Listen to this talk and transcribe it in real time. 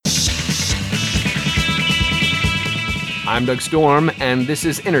I'm Doug Storm, and this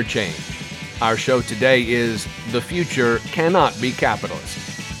is Interchange. Our show today is The Future Cannot Be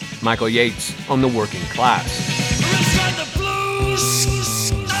Capitalist. Michael Yates on the Working Class.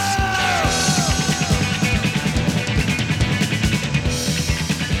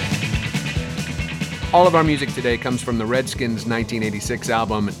 All of our music today comes from the Redskins' 1986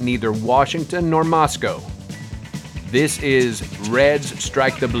 album, Neither Washington Nor Moscow. This is Reds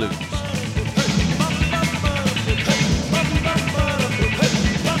Strike the Blues.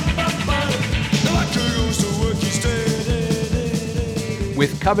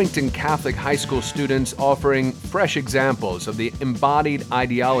 With Covington Catholic High School students offering fresh examples of the embodied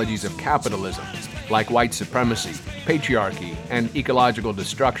ideologies of capitalism, like white supremacy, patriarchy, and ecological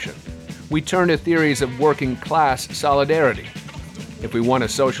destruction, we turn to theories of working class solidarity. If we want a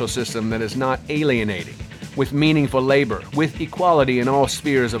social system that is not alienating, with meaningful labor, with equality in all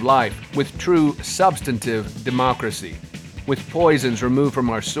spheres of life, with true substantive democracy, with poisons removed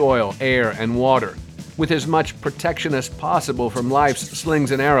from our soil, air, and water, with as much protection as possible from life's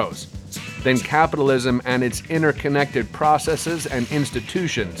slings and arrows, then capitalism and its interconnected processes and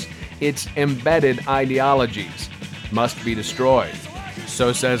institutions, its embedded ideologies, must be destroyed.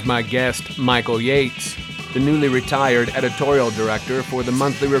 So says my guest, Michael Yates, the newly retired editorial director for the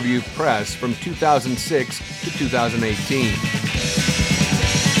Monthly Review Press from 2006 to 2018.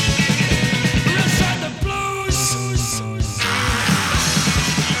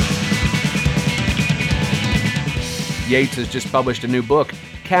 Yates has just published a new book,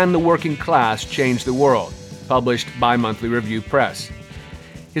 Can the Working Class Change the World?, published by Monthly Review Press.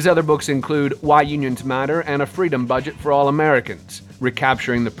 His other books include Why Unions Matter and A Freedom Budget for All Americans,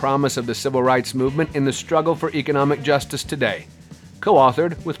 recapturing the promise of the civil rights movement in the struggle for economic justice today,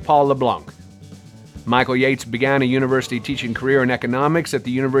 co-authored with Paul LeBlanc. Michael Yates began a university teaching career in economics at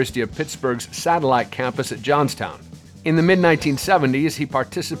the University of Pittsburgh's satellite campus at Johnstown. In the mid-1970s, he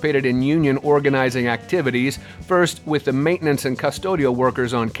participated in union organizing activities, first with the maintenance and custodial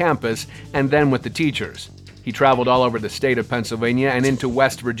workers on campus, and then with the teachers. He traveled all over the state of Pennsylvania and into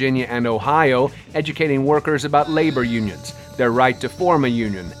West Virginia and Ohio, educating workers about labor unions, their right to form a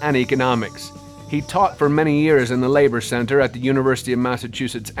union, and economics. He taught for many years in the Labor Center at the University of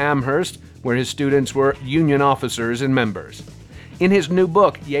Massachusetts Amherst, where his students were union officers and members. In his new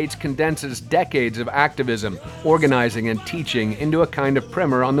book, Yates condenses decades of activism, organizing, and teaching into a kind of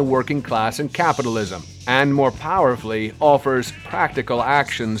primer on the working class and capitalism, and more powerfully, offers practical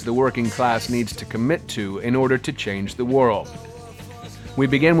actions the working class needs to commit to in order to change the world. We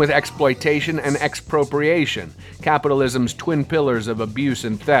begin with exploitation and expropriation, capitalism's twin pillars of abuse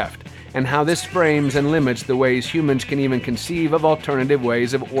and theft, and how this frames and limits the ways humans can even conceive of alternative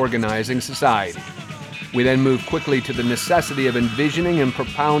ways of organizing society. We then move quickly to the necessity of envisioning and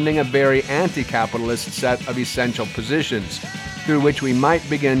propounding a very anti-capitalist set of essential positions, through which we might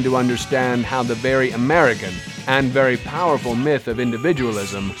begin to understand how the very American and very powerful myth of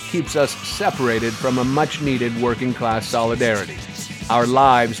individualism keeps us separated from a much-needed working-class solidarity. Our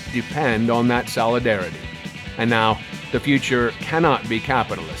lives depend on that solidarity. And now, the future cannot be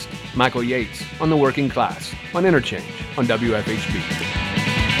capitalist. Michael Yates on the Working Class, on Interchange, on WFHB.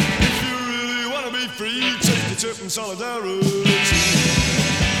 Free, take a trip in solidarity.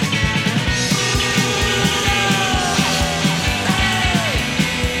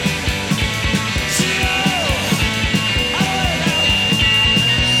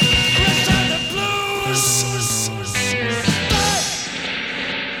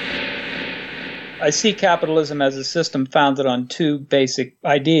 I see capitalism as a system founded on two basic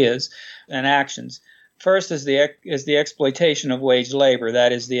ideas and actions. First is the exploitation of wage labor,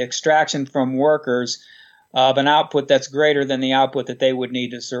 that is, the extraction from workers of an output that's greater than the output that they would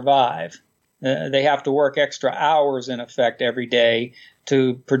need to survive. They have to work extra hours, in effect, every day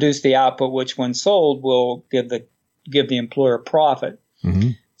to produce the output, which, when sold, will give the employer profit. Mm-hmm.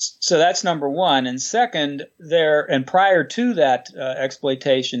 So that's number one. And second, prior to that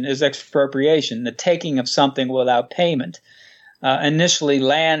exploitation is expropriation, the taking of something without payment. Initially,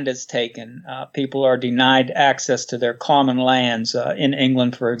 land is taken. People are denied access to their common lands. In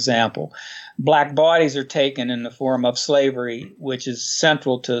England, for example, black bodies are taken in the form of slavery, which is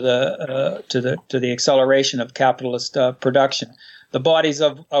central to the acceleration of capitalist production. The bodies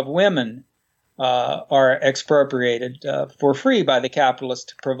of women are expropriated for free by the capitalists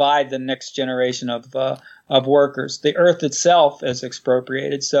to provide the next generation of workers. The earth itself is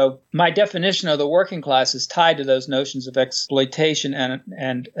expropriated. So my definition of the working class is tied to those notions of exploitation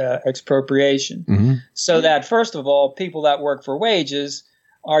and expropriation. Mm-hmm. So that, first of all, people that work for wages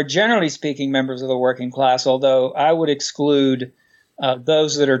are generally speaking members of the working class, although I would exclude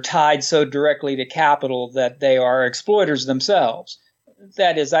those that are tied so directly to capital that they are exploiters themselves.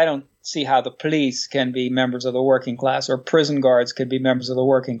 That is, I don't see how the police can be members of the working class, or prison guards could be members of the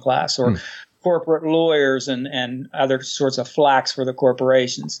working class, or corporate lawyers and other sorts of flacks for the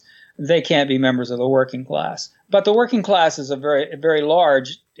corporations. They can't be members of the working class. But the working class is a very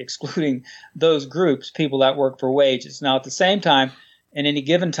large, excluding those groups, people that work for wages. Now, at the same time, in any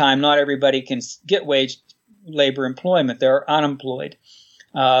given time, not everybody can get wage labor employment. They're unemployed.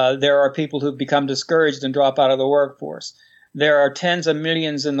 There are people who've become discouraged and drop out of the workforce. There are tens of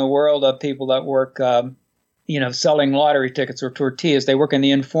millions in the world of people that work, selling lottery tickets or tortillas. They work in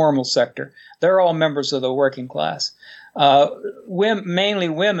the informal sector. They're all members of the working class. Mainly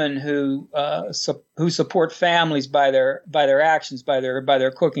women who support families by their actions, by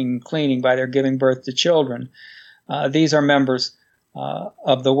their cooking and cleaning, by their giving birth to children. These are members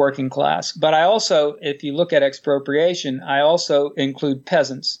of the working class. But I also, if you look at expropriation, I also include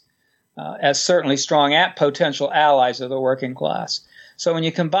peasants as certainly strong potential allies of the working class. So when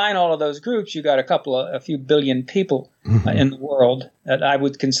you combine all of those groups, you got a few billion people in the world that I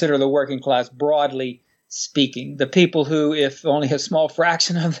would consider the working class broadly speaking. The people who, if only a small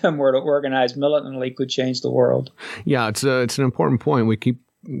fraction of them were to organize militantly, could change the world. Yeah, it's an important point. We keep,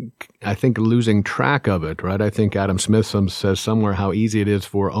 I think, losing track of it, right? I think Adam Smith says somewhere how easy it is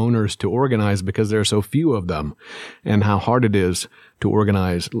for owners to organize because there are so few of them, and how hard it is to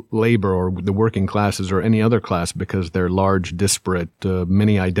organize labor or the working classes or any other class because they're large, disparate,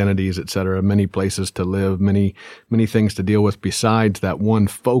 many identities, et cetera, many places to live, many things to deal with besides that one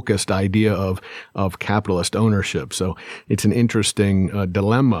focused idea of capitalist ownership. So it's an interesting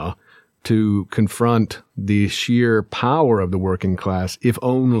dilemma to confront the sheer power of the working class if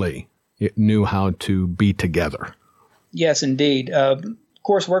only it knew how to be together. Yes, indeed. Of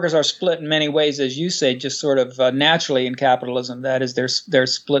course, workers are split in many ways, as you say, just sort of naturally in capitalism. That is, they're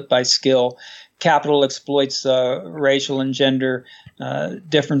split by skill. Capital exploits racial and gender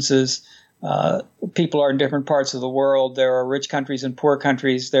differences. People are in different parts of the world. There are rich countries and poor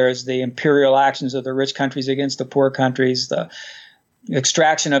countries. There's the imperial actions of the rich countries against the poor countries, the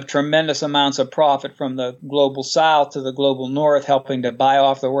extraction of tremendous amounts of profit from the global south to the global north, helping to buy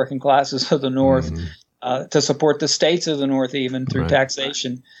off the working classes of the north, to support the states of the north even through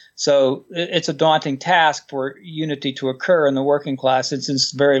taxation. So it's a daunting task for unity to occur in the working class since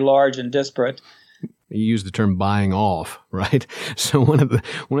it's very large and disparate. You use the term buying off, right? So one of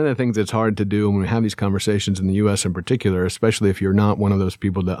the things that's hard to do when we have these conversations in the U.S. in particular, especially if you're not one of those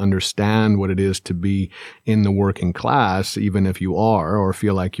people that understand what it is to be in the working class, even if you are or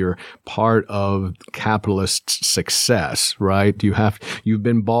feel like you're part of capitalist success, right? You've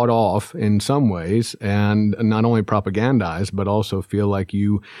been bought off in some ways and not only propagandized, but also feel like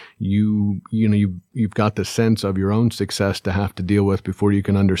you've got the sense of your own success to have to deal with before you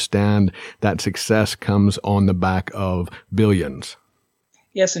can understand that success comes on the back of billions.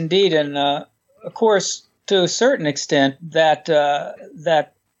 Yes, indeed. And of course, to a certain extent,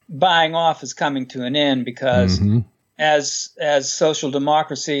 that buying off is coming to an end because as social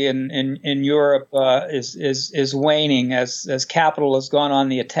democracy in Europe is waning, as capital has gone on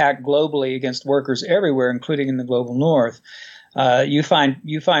the attack globally against workers everywhere, including in the global north, you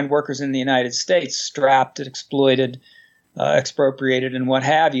find workers in the United States strapped, exploited, expropriated, and what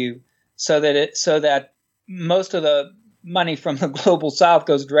have you. So that most of the money from the global south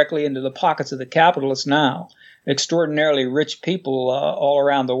goes directly into the pockets of the capitalists now. Extraordinarily rich people all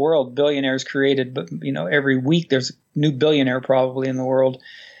around the world, billionaires created, but every week there's a new billionaire probably in the world,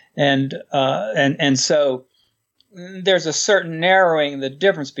 and so there's a certain narrowing the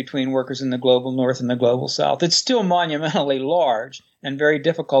difference between workers in the global north and the global south. It's still monumentally large and very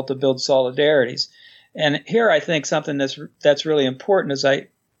difficult to build solidarities. And here I think something that's really important is I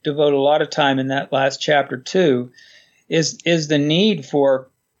devote a lot of time in that last chapter too, is the need for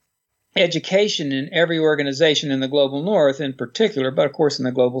education in every organization in the global north in particular, but of course in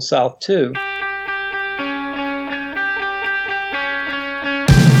the global south too.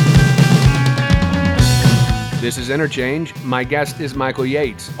 This is Interchange. My guest is Michael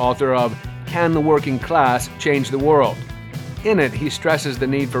Yates, author of Can the Working Class Change the World? In it, he stresses the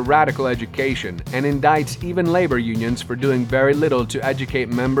need for radical education and indicts even labor unions for doing very little to educate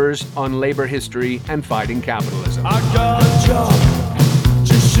members on labor history and fighting capitalism. I got a job,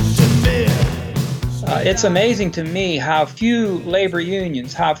 just ship to me. It's amazing to me how few labor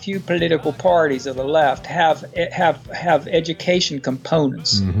unions, how few political parties of the left have education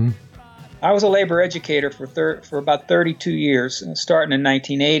components. I was a labor educator for about 32 years, starting in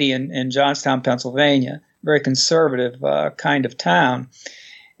 1980 in Johnstown, Pennsylvania. Very conservative kind of town.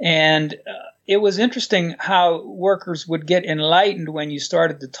 And it was interesting how workers would get enlightened when you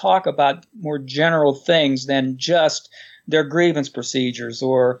started to talk about more general things than just their grievance procedures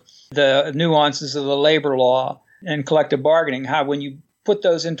or the nuances of the labor law and collective bargaining. How, when you put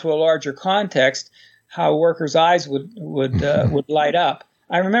those into a larger context, how workers' eyes would light up.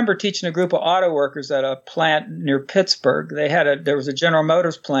 I remember teaching a group of auto workers at a plant near Pittsburgh. There was a General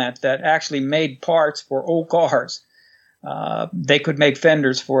Motors plant that actually made parts for old cars. They could make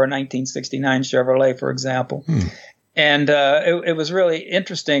fenders for a 1969 Chevrolet, for example. And it was really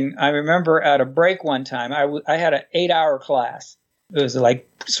interesting. I remember at a break one time, I had an 8-hour class. It was like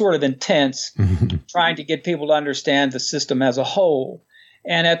sort of intense, trying to get people to understand the system as a whole.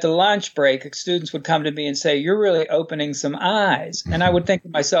 And at the lunch break, students would come to me and say, "You're really opening some eyes." And I would think to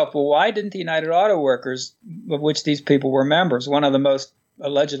myself, well, why didn't the United Auto Workers, of which these people were members, one of the most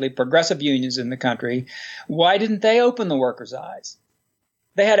allegedly progressive unions in the country, why didn't they open the workers' eyes?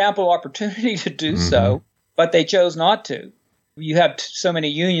 They had ample opportunity to do so, but they chose not to. You have so many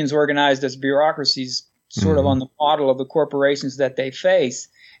unions organized as bureaucracies, sort of on the model of the corporations that they face.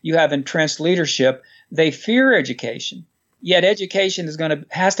 You have entrenched leadership. They fear education. Yet education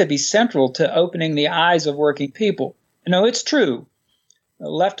has to be central to opening the eyes of working people. No, it's true.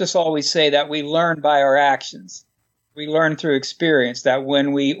 Leftists always say that we learn by our actions. We learn through experience, that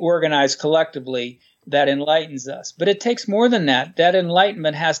when we organize collectively, that enlightens us. But it takes more than that. That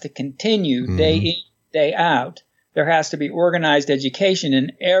enlightenment has to continue day in, day out. There has to be organized education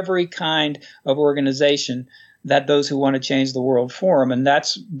in every kind of organization that those who want to change the world form. And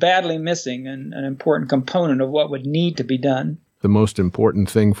that's badly missing and an important component of what would need to be done. The most important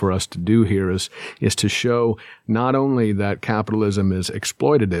thing for us to do here is to show not only that capitalism is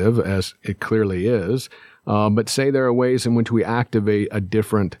exploitative, as it clearly is, but say there are ways in which we activate a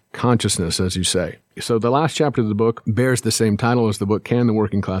different consciousness, as you say. So the last chapter of the book bears the same title as the book, Can the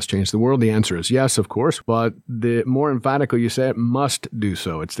Working Class Change the World? The answer is yes, of course, but the more emphatically you say it must do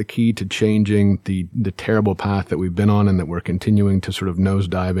so. It's the key to changing the terrible path that we've been on and that we're continuing to sort of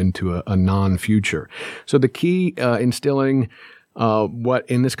nosedive into a non-future. So the key instilling what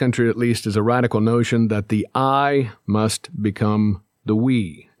in this country at least is a radical notion that the I must become the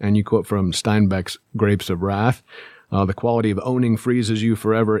we. And you quote from Steinbeck's Grapes of Wrath, the quality of owning freezes you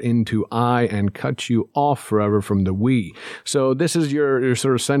forever into I and cuts you off forever from the we. So this is your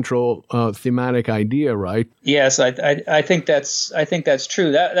sort of central thematic idea, right? Yes, I think that's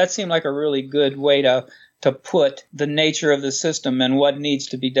true. That seemed like a really good way to put the nature of the system and what needs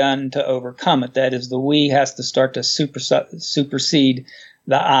to be done to overcome it. That is, the we has to start to supersede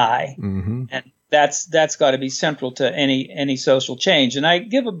the I. And that's got to be central to any social change. And I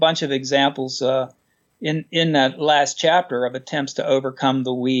give a bunch of examples in that last chapter of attempts to overcome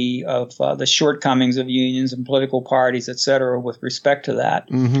the we, of the shortcomings of unions and political parties, et cetera, with respect to that.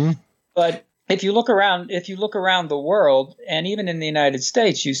 But if you look around the world, and even in the United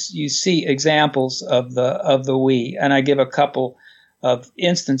States, you see examples of the we. And I give a couple of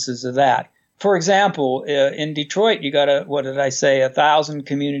instances of that. For example, in Detroit, you got 1,000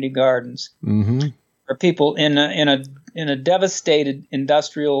 community gardens. Or people in a devastated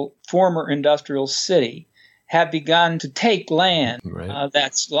former industrial city have begun to take land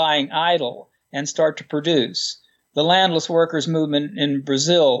that's lying idle and start to produce. The landless workers movement in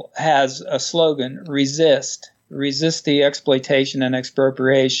Brazil has a slogan: resist the exploitation and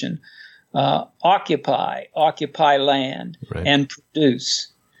expropriation. Occupy land and produce.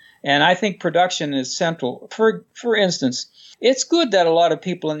 And I think production is central. For instance, it's good that a lot of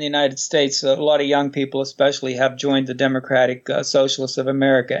people in the United States, a lot of young people especially, have joined the Democratic Socialists of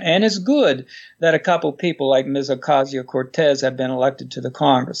America. And it's good that a couple people like Ms. Ocasio-Cortez have been elected to the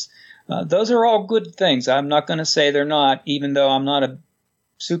Congress. Those are all good things. I'm not going to say they're not, even though I'm not a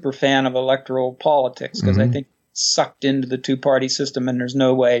super fan of electoral politics, because I think it's sucked into the two-party system and there's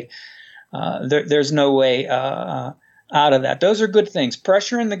no way out of that. Those are good things.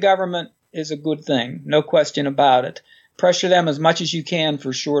 Pressure in the government is a good thing, no question about it. Pressure them as much as you can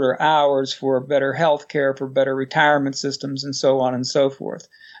for shorter hours, for better health care, for better retirement systems, and so on and so forth.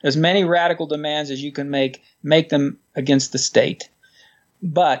 As many radical demands as you can make them against the state.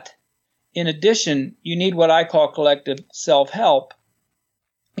 But in addition, you need what I call collective self-help.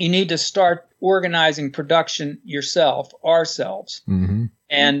 You need to start organizing production yourself, ourselves.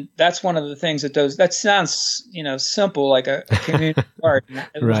 And that's one of the things that sounds, simple, like a community garden.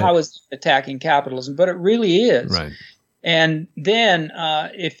 How is it attacking capitalism? But it really is. Right. And then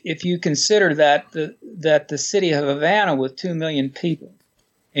if you consider that the city of Havana, with 2 million people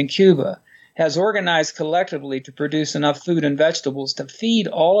in Cuba, has organized collectively to produce enough food and vegetables to feed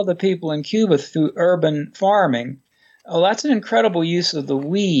all of the people in Cuba through urban farming, Oh, that's an incredible use of the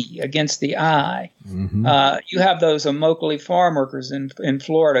we against the I. Mm-hmm. You have those Immokalee farm workers in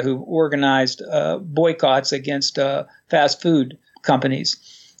Florida who organized boycotts against fast food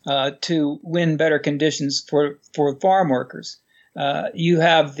companies to win better conditions for farm workers. You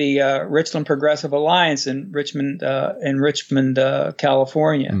have the Richland Progressive Alliance in Richmond,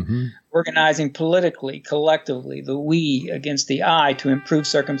 California, Mm-hmm. organizing politically, collectively, the we against the I to improve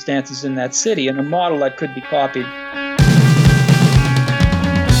circumstances in that city, and a model that could be copied.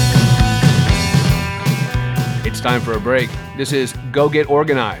 It's time for a break. This is Go Get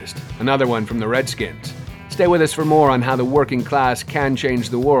Organized, another one from the Redskins. Stay with us for more on how the working class can change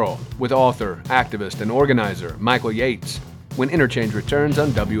the world with author, activist, and organizer Michael Yates when Interchange returns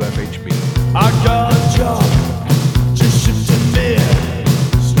on WFHB. I got a job, just shipped to me,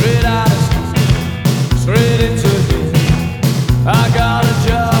 straight out of school, straight into here. I got a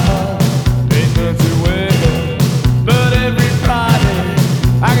job, ain't meant to wait, but every Friday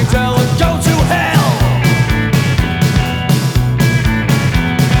I can tell her go to hell.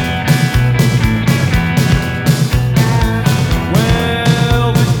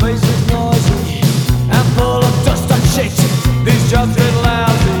 Well, this place is noisy and full of dust and shit. These jobs get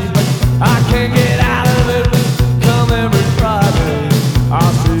lousy, but I can't get out of it. Come every Friday,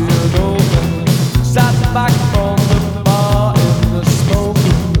 I'll see it open. Sat back from the bar in the smoke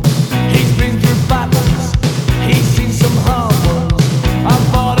room. He's been through battles, he's seen some hard ones. I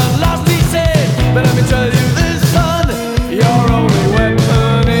fought and lost, he said, but let me tell you this, son, your only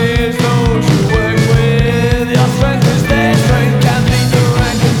weapon is those you work with. Your strength is their strength, can't beat the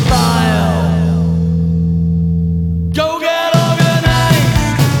rank and file. Go get organized.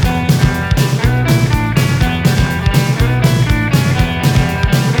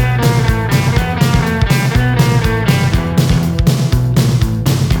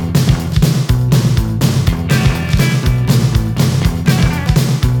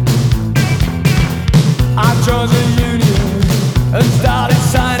 I joined the union and started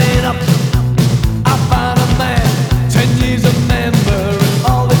signing up. I found a man, 10 years a member, and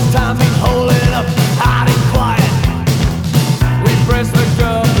all this time been holding up, hiding quiet. We pressed the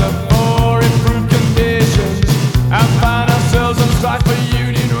governor for improved conditions and found ourselves on strike for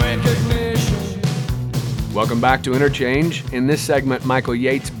union recognition. Welcome back to Interchange. In this segment, Michael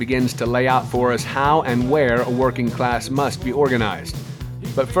Yates begins to lay out for us how and where a working class must be organized.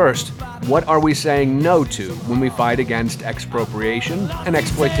 But first, what are we saying no to when we fight against expropriation and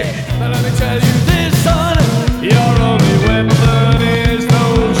exploitation? But let me tell you this, son, your only weapon is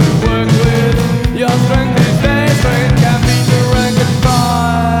those you work with. Your strength is their strength, can't beat the rank and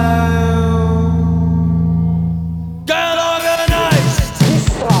file. Get organized. This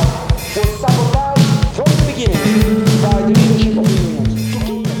strike was sabotaged from the beginning by the leadership of the unions to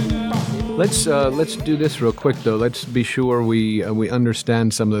keep them passive. Let's do this real quick though. Let's be sure we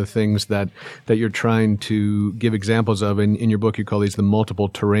understand some of the things that you're trying to give examples of in your book. You call these the multiple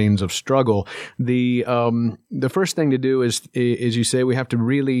terrains of struggle. The first thing to do is you say we have to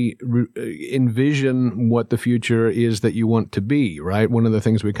really envision what the future is that you want to be. Right. One of the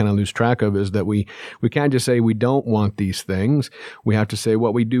things we kind of lose track of is that we can't just say we don't want these things. We have to say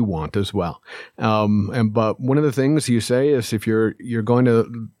what we do want as well. But one of the things you say is if you're going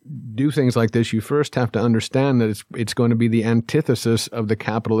to do things like this, you first have to understand that it's going to be the antithesis of the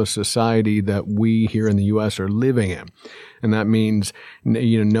capitalist society that we here in the U.S. are living in. And that means,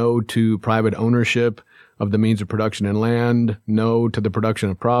 no to private ownership of the means of production and land, no to the production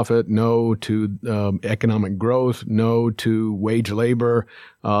of profit, no to economic growth, no to wage labor,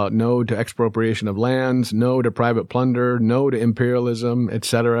 no to expropriation of lands, no to private plunder, no to imperialism, et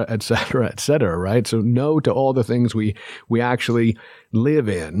cetera, et cetera, et cetera, right? So no to all the things we actually live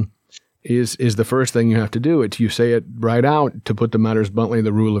in is the first thing you have to do. You say it right out. To put the matters bluntly,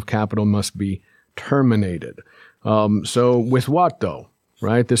 the rule of capital must be terminated. So with what though?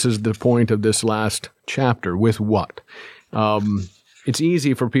 Right? This is the point of this last chapter. With what? It's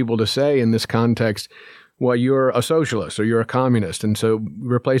easy for people to say in this context, well, you're a socialist or you're a communist. And so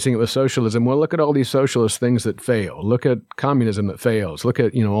replacing it with socialism, well, look at all these socialist things that fail. Look at communism that fails. Look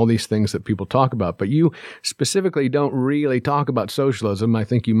at, all these things that people talk about. But you specifically don't really talk about socialism. I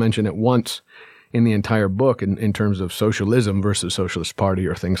think you mention it once in the entire book in terms of socialism versus Socialist Party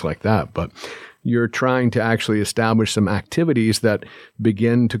or things like that. But you're trying to actually establish some activities that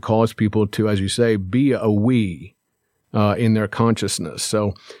begin to cause people to, as you say, be a we in their consciousness.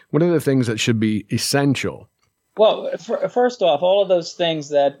 So what are the things that should be essential? Well, first off, all of those things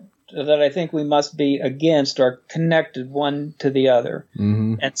that I think we must be against are connected one to the other.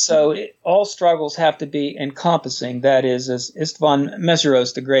 Mm-hmm. And so all struggles have to be encompassing. That is, as Istvan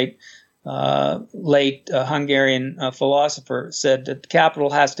Messeros, the great late Hungarian philosopher, said that capital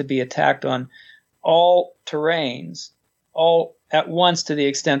has to be attacked on all terrains, all at once to the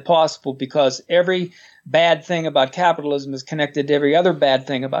extent possible, because every bad thing about capitalism is connected to every other bad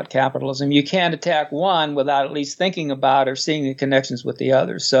thing about capitalism. You can't attack one without at least thinking about or seeing the connections with the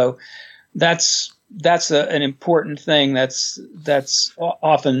others. So that's an important thing that's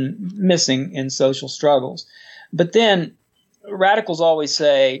often missing in social struggles. But then radicals always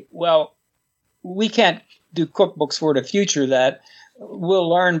say, well, we can't do cookbooks for the future, that we'll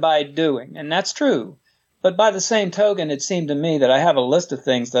learn by doing. And that's true. But by the same token, it seemed to me that I have a list of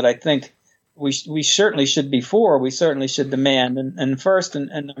things that I think we certainly should be for, we certainly should demand. And first and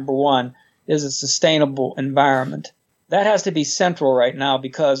number one is a sustainable environment. That has to be central right now,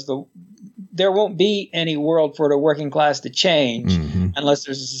 because there won't be any world for the working class to change unless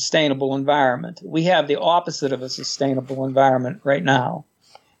there's a sustainable environment. We have the opposite of a sustainable environment right now.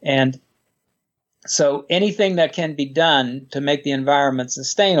 And so anything that can be done to make the environment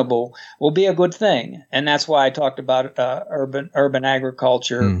sustainable will be a good thing. And that's why I talked about urban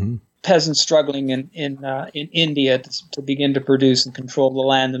agriculture, peasants struggling in India to begin to produce and control the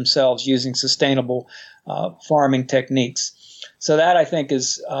land themselves using sustainable farming techniques. So that, I think,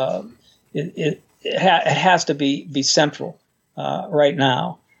 is it has to be central right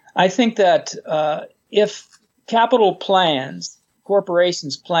now. I think that if capital plans,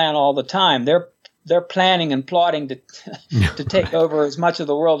 corporations plan all the time, they're planning and plotting to take over as much of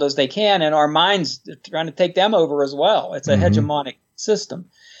the world as they can, and our minds are trying to take them over as well. It's a hegemonic system.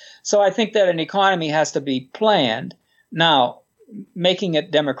 So I think that an economy has to be planned. Now, making it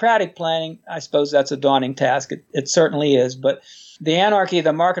democratic planning, I suppose that's a daunting task. It certainly is. But the anarchy of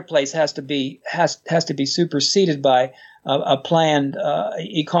the marketplace has to be superseded by a planned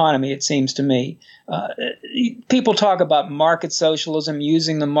economy, it seems to me. People talk about market socialism,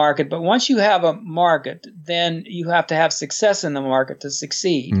 using the market, but once you have a market, then you have to have success in the market to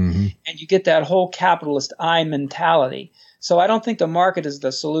succeed. And you get that whole capitalist I mentality. So I don't think the market is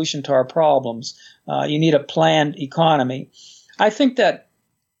the solution to our problems. You need a planned economy. I think that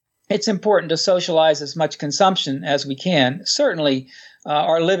it's important to socialize as much consumption as we can. Certainly,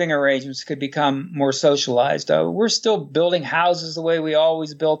 our living arrangements could become more socialized. We're still building houses the way we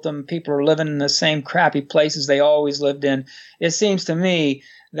always built them. People are living in the same crappy places they always lived in. It seems to me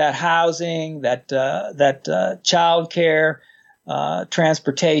that housing, that child care,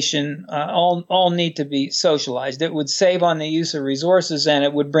 transportation, all need to be socialized. It would save on the use of resources, and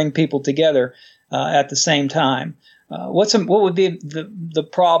it would bring people together at the same time. What would be the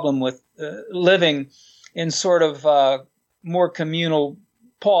problem with living in sort of more communal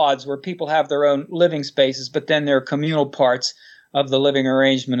pods where people have their own living spaces, but then there are communal parts of the living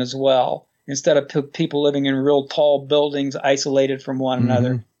arrangement as well, instead of people living in real tall buildings isolated from one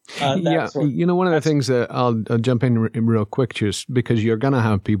another? One of the things that I'll jump in real quick, just because you're going to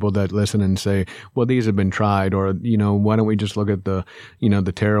have people that listen and say, well, these have been tried, or, why don't we just look at the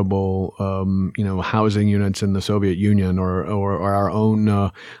terrible, housing units in the Soviet Union or our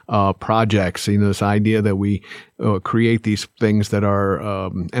own projects, this idea that we create these things that are,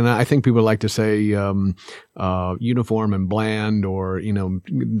 and I think people like to say uniform and bland, or,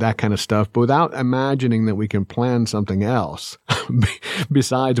 that kind of stuff, but without imagining that we can plan something else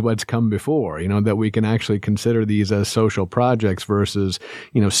besides what's come before, that we can actually consider these as social projects versus,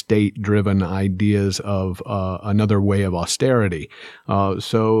 state-driven ideas of another way of austerity.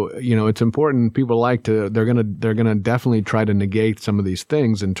 So it's important. People they're gonna definitely try to negate some of these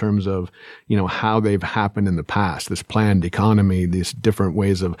things in terms of, how they've happened in the past. This planned economy, these different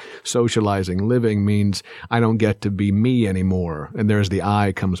ways of socializing, living means I don't get to be me anymore. And there's the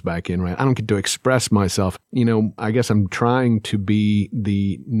I comes back in, right? I don't get to express myself. I guess I'm trying to be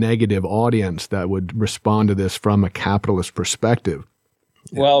the negative audience that would respond to this from a capitalist perspective.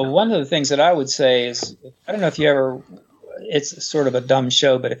 Well, one of the things that I would say is, I don't know if you ever, it's sort of a dumb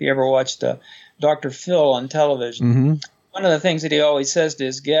show, but if you ever watched Dr. Phil on television, one of the things that he always says to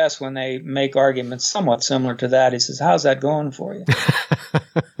his guests when they make arguments somewhat similar to that, he says, how's that going for you?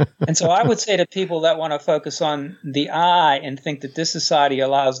 And so I would say to people that want to focus on the I and think that this society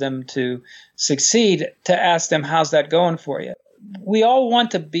allows them to succeed, to ask them, how's that going for you? We all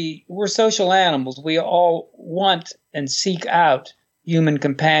want to we're social animals. We all want and seek out human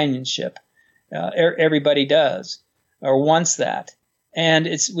companionship. Everybody does, or wants that. And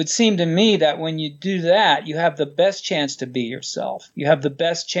it would seem to me that when you do that, you have the best chance to be yourself. You have the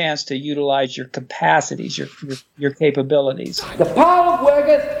best chance to utilize your capacities, your capabilities. The power of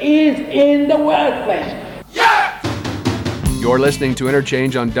workers is in the workplace. You're listening to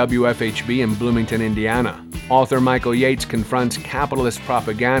Interchange on WFHB in Bloomington, Indiana. Author Michael Yates confronts capitalist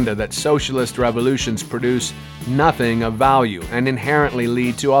propaganda that socialist revolutions produce nothing of value and inherently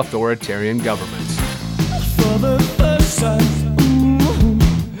lead to authoritarian governments. For the first time,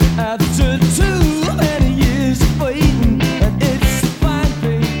 after too many years of waiting, and it's a fine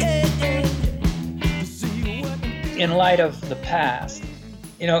thing to see what. In light of the past,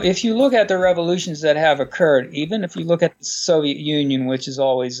 if you look at the revolutions that have occurred, even if you look at the Soviet Union, which is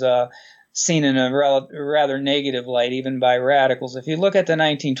always seen in a rather negative light, even by radicals, if you look at the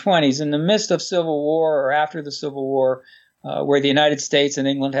 1920s, in the midst of civil war or after the Civil War, where the United States and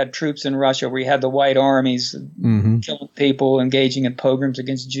England had troops in Russia, where you had the white armies killing people, engaging in pogroms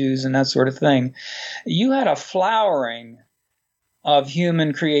against Jews and that sort of thing, you had a flowering of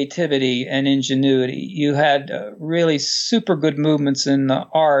human creativity and ingenuity. You had really super good movements in the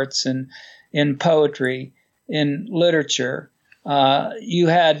arts and in poetry, in literature. You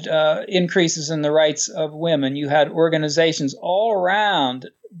had increases in the rights of women. You had organizations all around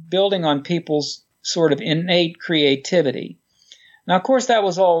building on people's sort of innate creativity. Now, of course, that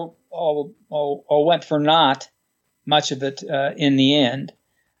was all went for naught, much of it in the end.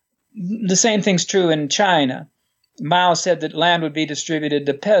 The same thing's true in China. Mao said that land would be distributed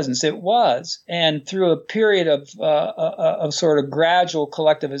to peasants. It was, and through a period of sort of gradual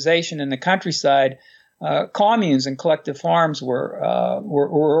collectivization in the countryside, communes and collective farms were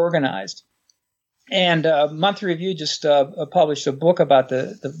organized. And Monthly Review just published a book about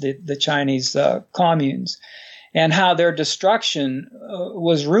the Chinese communes and how their destruction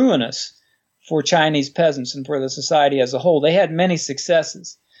was ruinous for Chinese peasants and for the society as a whole. They had many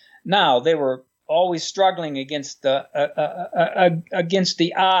successes. Now, they were always struggling against the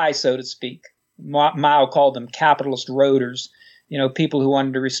eye, so to speak. Mao called them capitalist roaders, people who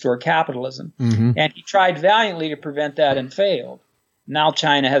wanted to restore capitalism. And he tried valiantly to prevent that and failed. Now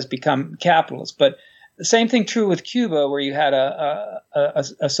China has become capitalist. But the same thing true with Cuba, where you had a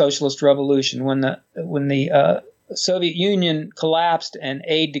socialist revolution. When the Soviet Union collapsed and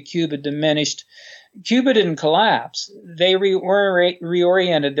aid to Cuba diminished, Cuba didn't collapse. They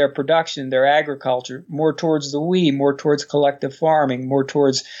reoriented their production, their agriculture, more towards the we, more towards collective farming, more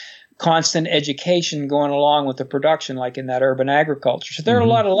towards constant education going along with the production, like in that urban agriculture. So there are a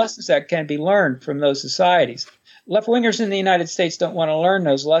lot of lessons that can be learned from those societies. Left-wingers in the United States don't want to learn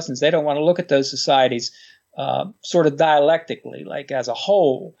those lessons. They don't want to look at those societies sort of dialectically, like as a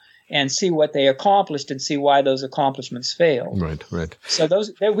whole, and see what they accomplished and see why those accomplishments failed. Right. So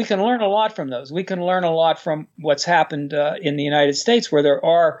we can learn a lot from those. We can learn a lot from what's happened in the United States, where there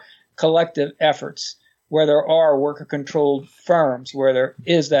are collective efforts, where there are worker-controlled firms, where there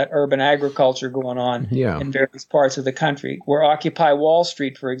is that urban agriculture going on in various parts of the country, where Occupy Wall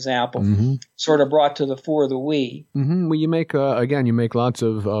Street, for example, sort of brought to the fore the we. Well, you make lots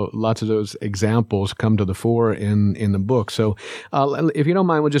of those examples come to the fore in the book. So, if you don't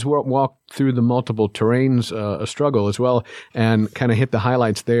mind, we'll just walk through the multiple terrains struggle as well, and kind of hit the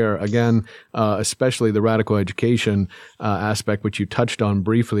highlights there again, especially the radical education aspect, which you touched on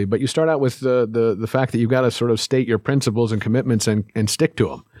briefly. But you start out with the fact that you've got to sort of state your principles and commitments and stick to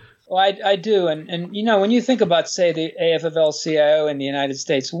them. Well, I do. And when you think about, say, the AFL-CIO in the United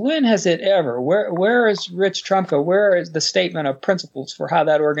States, when has it ever? Where is Rich Trumka? Where is the statement of principles for how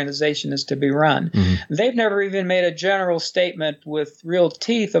that organization is to be run? They've never even made a general statement with real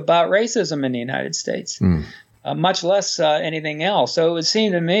teeth about racism in the United States. Much less anything else. So it would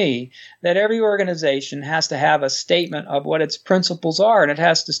seem to me that every organization has to have a statement of what its principles are, and it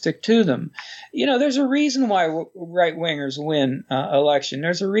has to stick to them. There's a reason why right-wingers win election.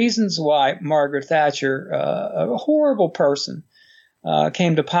 There's a reasons why Margaret Thatcher, a horrible person,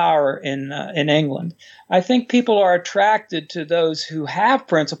 came to power in England. I think people are attracted to those who have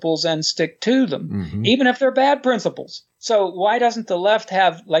principles and stick to them, even if they're bad principles. So why doesn't the left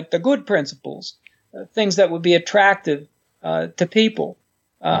have, like, the good principles? Things that would be attractive to people.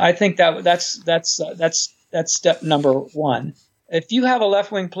 I think that's step number one. If you have a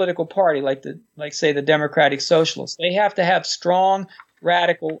left-wing political party like say the Democratic Socialists, they have to have strong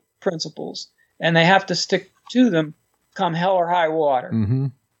radical principles, and they have to stick to them come hell or high water.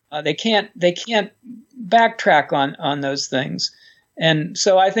 They can't backtrack on those things. And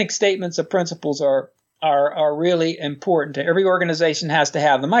so I think statements of principles are really important. Every organization has to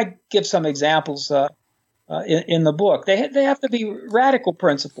have them. I give some examples in the book. They have to be radical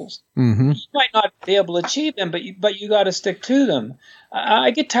principles. You might not be able to achieve them, but you got to stick to them.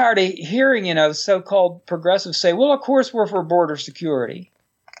 I get tired of hearing so-called progressives say, "Well, of course we're for border security,"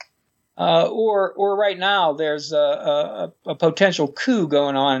 or right now there's a potential coup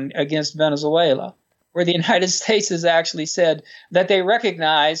going on against Venezuela. where the United States has actually said that they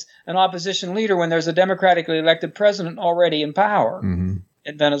recognize an opposition leader when there's a democratically elected president already in power in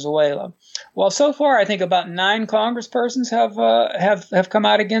Venezuela. Well, so far, I think about 9 congresspersons have come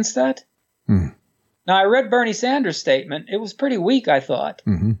out against that. Now, I read Bernie Sanders' statement. It was pretty weak, I thought,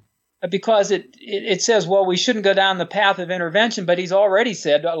 because it says, well, we shouldn't go down the path of intervention, but he's already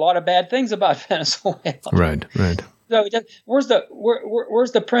said a lot of bad things about Venezuela. Right. So where's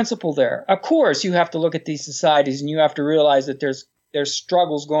the principle there? Of course, you have to look at these societies and you have to realize that there's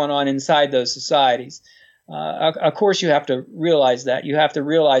struggles going on inside those societies. Of course, you have to realize that. You have to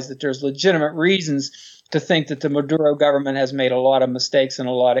realize that there's legitimate reasons to think that the Maduro government has made a lot of mistakes and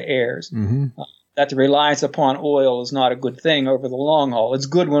a lot of errors. That the reliance upon oil is not a good thing over the long haul. It's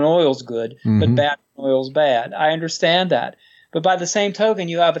good when oil's good, but bad when oil's bad. I understand that. But by the same token,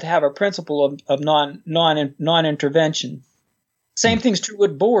 you have to have a principle of non-intervention. Same thing's true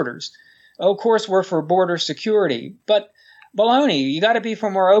with borders. Of course, we're for border security, but baloney, you got to be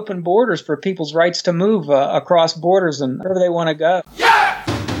for more open borders for people's rights to move across borders and wherever they want to go. Yeah!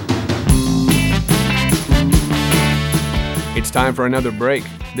 It's time for another break.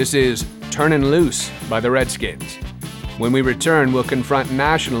 This is Turnin' Loose by the Redskins. When we return, we'll confront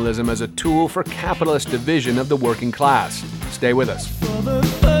nationalism as a tool for capitalist division of the working class. Stay with us. For the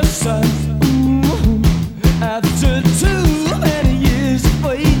first time, after too many years of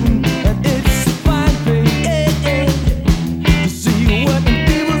waiting, and it's a fine thing, to see what the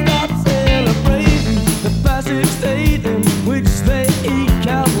people start celebrating, the passive state in which they eke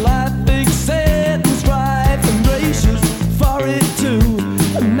out life, fixate and strife and gracious for it too,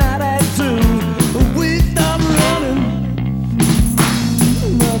 and not I too, we stop running,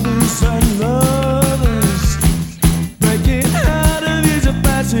 mothers and lovers, breaking out of his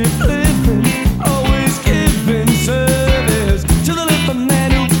passive living, always giving service to the little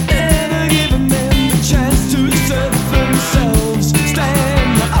man who never given them the chance to serve themselves,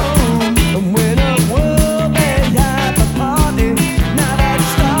 stand their own, and win a world they have a party. Now that's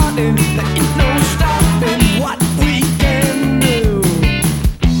starting, there ain't no stopping what we can do.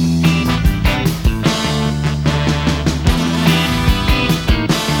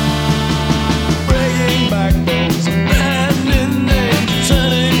 Breaking backbones, bending names,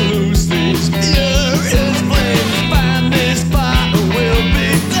 turning loose these furious flames. Find this spot, we'll be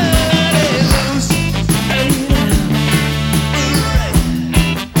turning loose. Hey,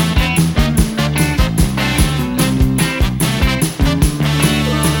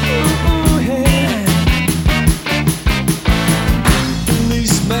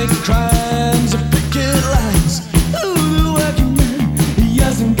 police make crimes and picket lines. Ooh, the working man, he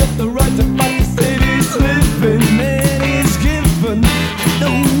hasn't got the right to fight to save his living. Man is given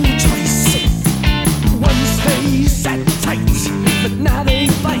no choice. Once they sat tight, but now they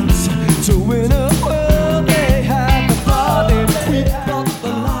fight to win a world they have a part in. We fought the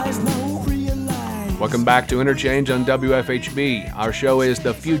lies, now realize. Welcome back to Interchange on WFHB. Our show is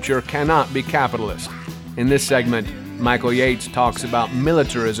The Future Cannot Be Capitalist. In this segment, Michael Yates talks about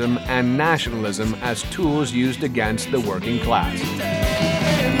militarism and nationalism as tools used against the working class.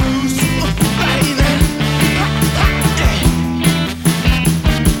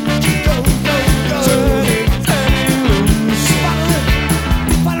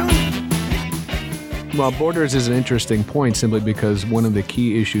 Well, borders is an interesting point simply because one of the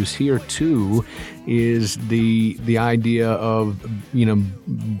key issues here too is the idea of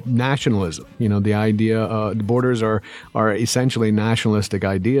nationalism. The idea the borders are essentially nationalistic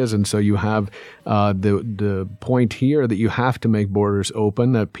ideas, and so you have the point here that you have to make borders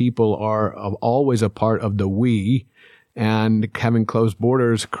open, that people are always a part of the we, and having closed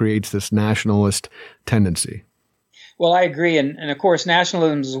borders creates this nationalist tendency. Well, I agree. And of course,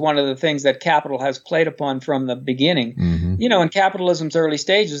 nationalism is one of the things that capital has played upon from the beginning. In capitalism's early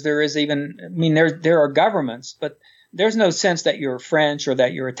stages, there are governments, but there's no sense that you're French or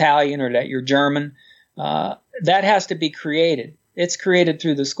that you're Italian or that you're German. That has to be created. It's created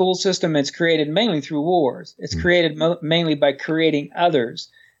through the school system. It's created mainly through wars. It's created mainly by creating others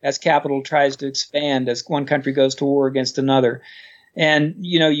as capital tries to expand, as one country goes to war against another. And,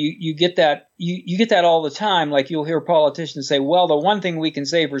 you get that, you get that all the time. Like you'll hear politicians say, well, the one thing we can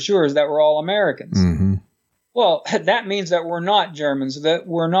say for sure is that we're all Americans. Well, that means that we're not Germans, that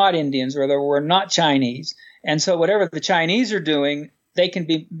we're not Indians, or that we're not Chinese. And so whatever the Chinese are doing, that can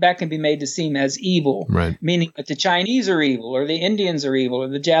be made to seem as evil, right? Meaning that the Chinese are evil, or the Indians are evil, or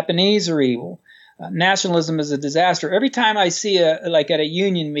the Japanese are evil. Nationalism is a disaster. Every time I see at a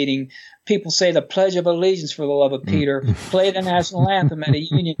union meeting, people say the Pledge of Allegiance, for the love of Peter, play the national anthem at a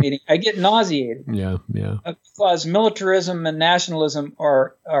union meeting, I get nauseated. Yeah. Because militarism and nationalism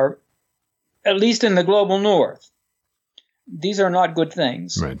are at least in the global north. These are not good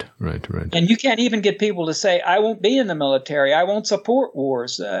things. Right. And you can't even get people to say, I won't be in the military. I won't support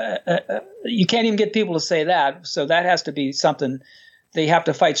wars. You can't even get people to say that. So that has to be something they have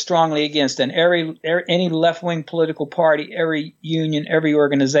to fight strongly against. And any left-wing political party, every union, every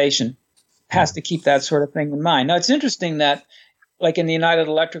organization has to keep that sort of thing in mind. Now, it's interesting that, like in the United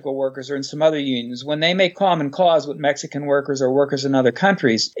Electrical Workers or in some other unions, when they make common cause with Mexican workers or workers in other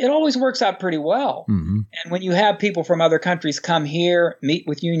countries, it always works out pretty well. Mm-hmm. And when you have people from other countries come here, meet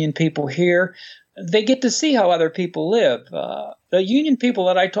with union people here, they get to see how other people live. The union people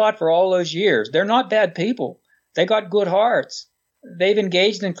that I taught for all those years, they're not bad people. They got good hearts. They've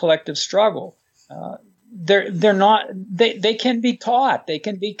engaged in collective struggle. They're not. They can be taught. They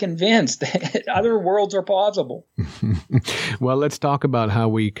can be convinced. Other worlds are possible. Well, let's talk about how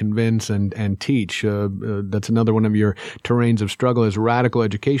we convince and teach. That's another one of your terrains of struggle is radical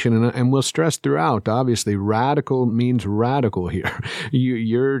education, and we'll stress throughout. Obviously, radical means radical here.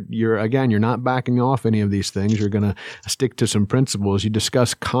 You're not backing off any of these things. You're going to stick to some principles. You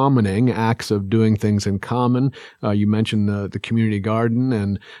discuss commoning, acts of doing things in common. You mentioned the community garden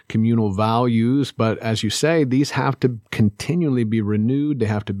and communal values, but as you say, these have to continually be renewed. They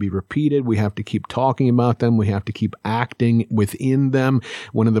have to be repeated. We have to keep talking about them. We have to keep acting within them.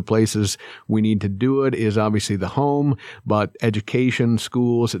 One of the places we need to do it is obviously the home, but education,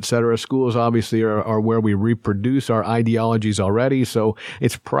 schools, etc. Schools obviously are where we reproduce our ideologies already. So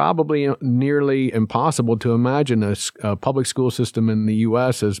it's probably nearly impossible to imagine a public school system in the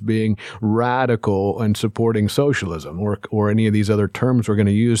U.S. as being radical and supporting socialism or any of these other terms we're going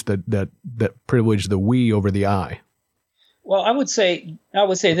to use that privilege the we over the I. Well, I would say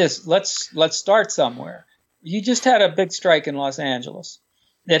this. Let's start somewhere. You just had a big strike in Los Angeles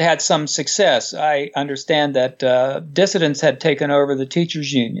that had some success. I understand that dissidents had taken over the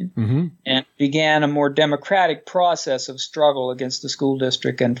teachers union and began a more democratic process of struggle against the school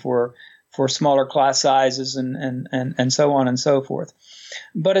district and for smaller class sizes and so on and so forth.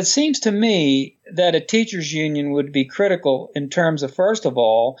 But it seems to me that a teachers union would be critical in terms of, first of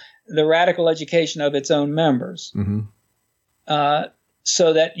all, the radical education of its own members.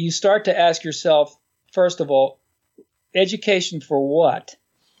 So that you start to ask yourself, first of all, education for what?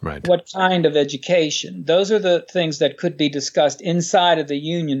 Right. What kind of education? Those are the things that could be discussed inside of the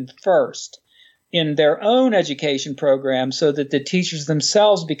union first in their own education program so that the teachers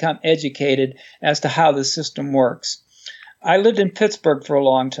themselves become educated as to how the system works. I lived in Pittsburgh for a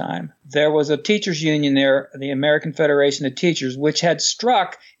long time. There was a teachers union there, the American Federation of Teachers, which had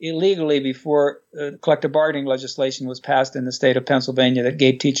struck illegally before collective bargaining legislation was passed in the state of Pennsylvania that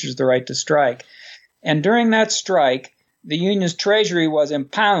gave teachers the right to strike. And during that strike, the union's treasury was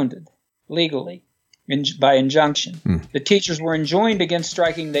impounded legally by injunction. The teachers were enjoined against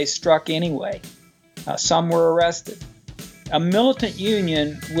striking. They struck anyway. Some were arrested. A militant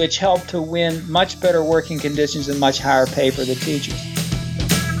union which helped to win much better working conditions and much higher pay for the teachers.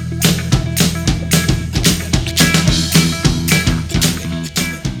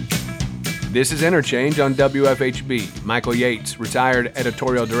 This is Interchange on WFHB. Michael Yates, retired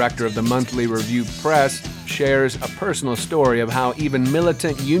editorial director of the Monthly Review Press, shares a personal story of how even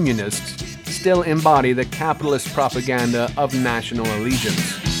militant unionists still embody the capitalist propaganda of national allegiance.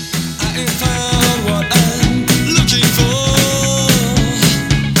 I ain't found what I'm looking for.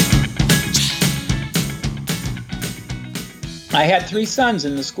 I had 3 sons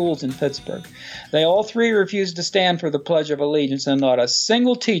in the schools in Pittsburgh. They all 3 refused to stand for the Pledge of Allegiance, and not a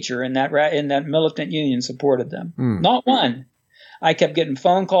single teacher in that militant union supported them. Not one. I kept getting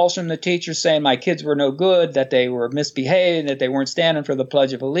phone calls from the teachers saying my kids were no good, that they were misbehaving, that they weren't standing for the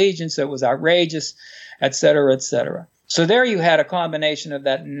Pledge of Allegiance, it was outrageous, et cetera, et cetera. So there you had a combination of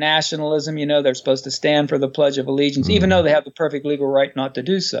that nationalism, they're supposed to stand for the Pledge of Allegiance, even though they have the perfect legal right not to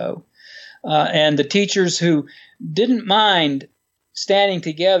do so. And the teachers who didn't mind standing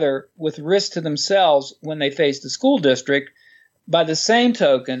together with risk to themselves when they faced the school district, by the same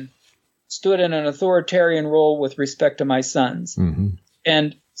token, stood in an authoritarian role with respect to my sons.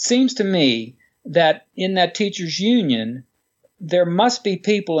 And seems to me that in that teachers union, there must be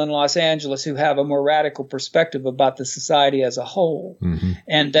people in Los Angeles who have a more radical perspective about the society as a whole,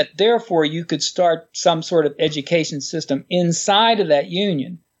 and that therefore you could start some sort of education system inside of that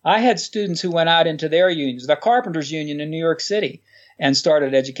union. I had students who went out into their unions, the Carpenters Union in New York City, and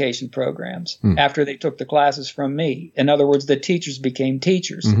started education programs after they took the classes from me. In other words, the teachers became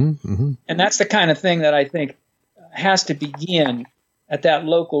teachers. And that's the kind of thing that I think has to begin at that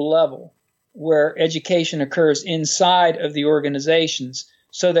local level, where education occurs inside of the organizations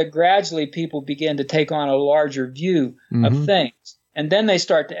so that gradually people begin to take on a larger view of things. And then they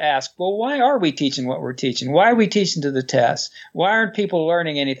start to ask, well, why are we teaching what we're teaching? Why are we teaching to the test? Why aren't people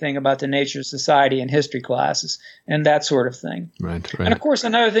learning anything about the nature of society in history classes and that sort of thing? Right. And of course,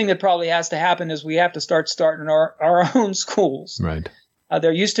 another thing that probably has to happen is we have to starting our own schools. Right.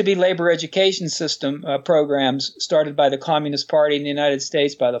 There used to be labor education system programs started by the Communist Party in the United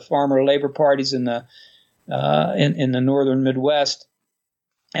States, by the farmer labor parties in the northern Midwest,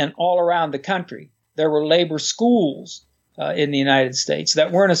 and all around the country. There were labor schools in the United States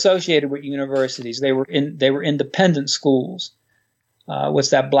that weren't associated with universities. They were independent schools.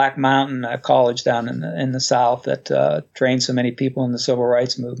 What's that Black Mountain College down in the South that trained so many people in the civil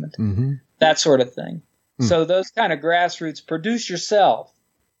rights movement? Mm-hmm. That sort of thing. So those kind of grassroots, produce yourself,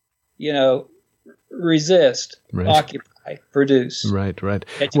 resist, occupy, produce. Right.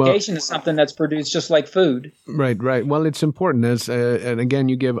 Education is something that's produced just like food. Right. Well, it's important and again,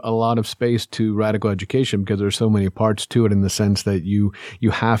 you give a lot of space to radical education because there's so many parts to it in the sense that you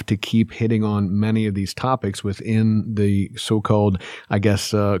have to keep hitting on many of these topics within the so-called, I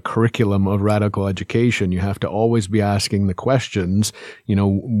guess, curriculum of radical education. You have to always be asking the questions,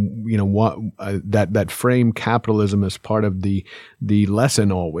 what that frame capitalism as part of the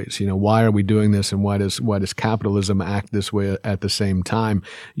lesson always. Why are we doing this, and why does capitalism act this way at the same time?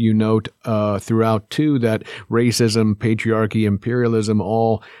 You note throughout too that racism, patriarchy, imperialism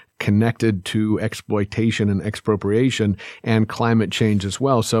all connected to exploitation and expropriation and climate change as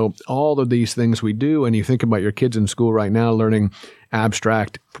well. So all of these things we do, and you think about your kids in school right now learning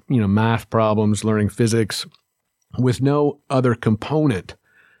abstract, math problems, learning physics with no other component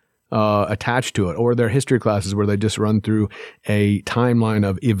attached to it, or their history classes where they just run through a timeline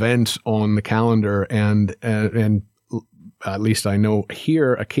of events on the calendar and at least I know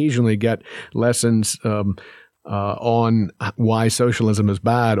here occasionally get lessons on why socialism is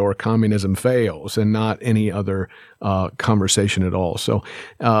bad or communism fails, and not any other conversation at all. So,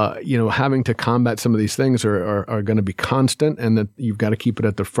 having to combat some of these things are going to be constant, and that you've got to keep it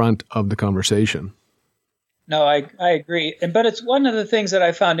at the front of the conversation. No, I agree. But it's one of the things that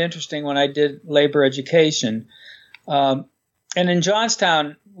I found interesting when I did labor education. And in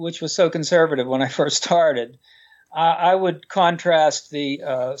Johnstown, which was so conservative when I first started, I would contrast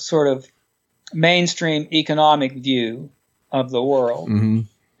the sort of mainstream economic view of the world. Mm-hmm.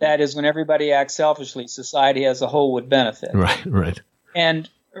 That is, when everybody acts selfishly, society as a whole would benefit. Right. And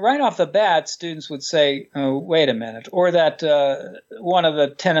right off the bat, students would say, oh, wait a minute, or that one of the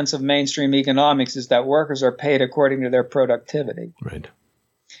tenets of mainstream economics is that workers are paid according to their productivity. Right.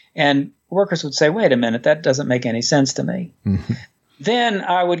 And workers would say, wait a minute, that doesn't make any sense to me. Mm-hmm. Then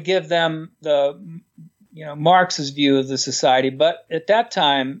I would give them the Marx's view of the society, but at that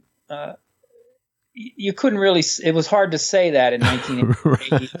time, you couldn't really. It was hard to say that in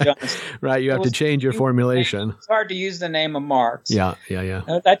 1980. Right, you have to change your formulation. It's hard to use the name of Marx. Yeah.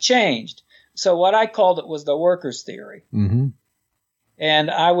 That changed. So what I called it was the workers' theory. Mm-hmm.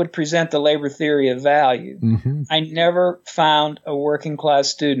 And I would present the labor theory of value. Mm-hmm. I never found a working class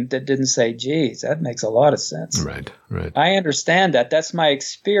student that didn't say, geez, that makes a lot of sense. Right. I understand that. That's my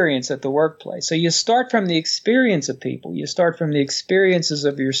experience at the workplace. So you start from the experience of people. You start from the experiences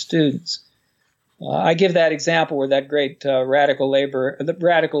of your students. I give that example where that great radical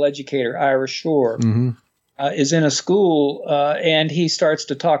educator, Ira Shore, mm-hmm. Is in a school and he starts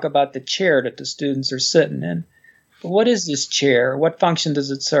to talk about the chair that the students are sitting in. What is this chair? What function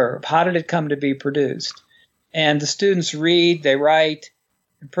does it serve? How did it come to be produced? And the students read, they write,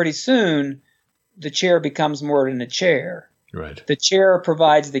 and pretty soon the chair becomes more than a chair. Right. The chair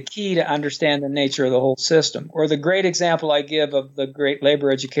provides the key to understand the nature of the whole system. Or the great example I give of the great labor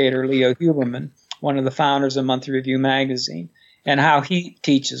educator Leo Huberman, one of the founders of Monthly Review magazine, and how he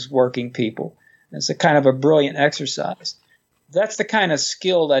teaches working people. It's a kind of a brilliant exercise. That's the kind of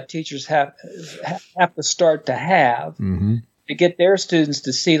skill that teachers have to start to have mm-hmm. to get their students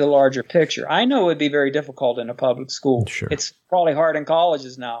to see the larger picture. I know it would be very difficult in a public school. Sure. It's probably hard in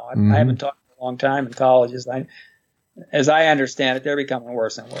colleges now. Mm-hmm. I haven't taught for a long time in colleges. As I understand it, they're becoming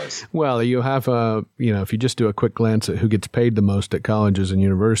worse and worse. Well, you have if you just do a quick glance at who gets paid the most at colleges and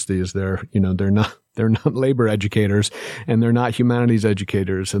universities, they're not labor educators, and they're not humanities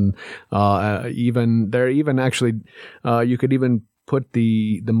educators, and you could even put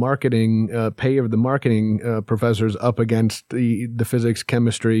the marketing pay of the marketing professors up against the physics,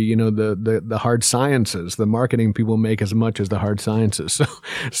 chemistry, the hard sciences. The marketing people make as much as the hard sciences.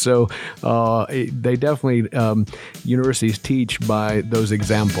 So they definitely universities teach by those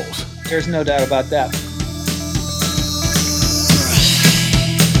examples. There's no doubt about that.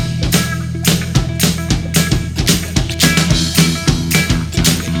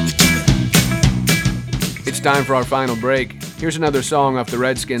 It's time for our final break. Here's another song off the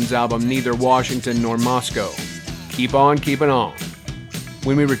Redskins album Neither Washington Nor Moscow. Keep on keeping on.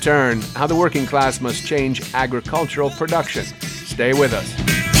 When we return, how the working class must change agricultural production. Stay with us.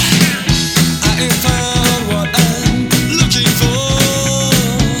 I ain't found what I'm looking for.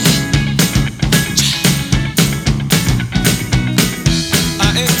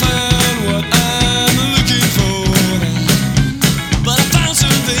 I ain't found what I'm looking for. But I found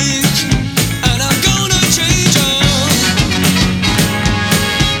something, and I'm gonna change on.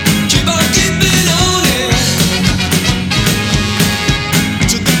 Keep on keeping on it.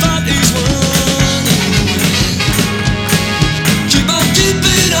 Till the fight is won. Keep on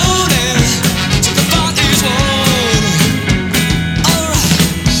keeping on it. Till the fight is won. Alright.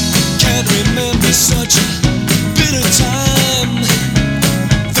 Can't remember such a bitter time.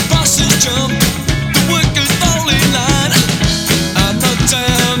 The bosses jump, the workers fall in line. I'm not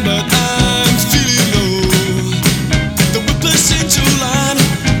down, but I'm feeling low. The whippers seem to line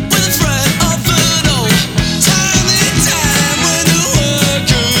with a threat of an old. Time and time when the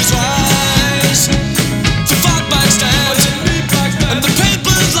workers rise to fight back stabs, and the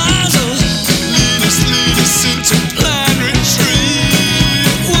paper's lies will lead us into blind retreat.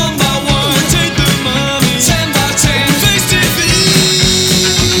 One by one, we take the money, 10 by 10, face defeat.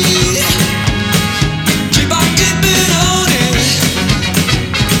 Keep on keeping on it.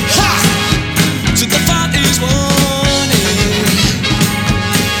 Ha! Till the fight is won.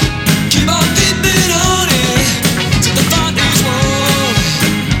 Keep on keeping on it. Till the fight is won.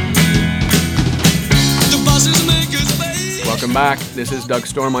 The bosses make us pay. Welcome back. This is Doug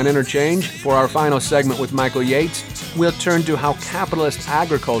Storm on Interchange. For our final segment with Michael Yates, we'll turn to how capitalist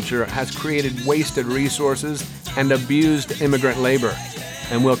agriculture has created wasted resources and abused immigrant labor.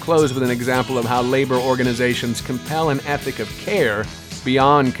 And we'll close with an example of how labor organizations compel an ethic of care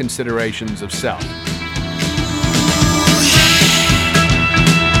beyond considerations of self. I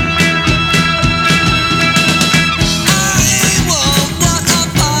want what I'm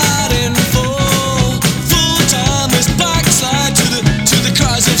fighting for. Full-time is backslide to the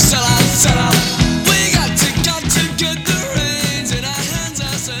cries of sell out, sell out. We got to get the reins in our hands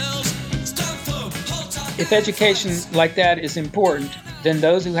ourselves. Stand for hold tight. If education like that is important, then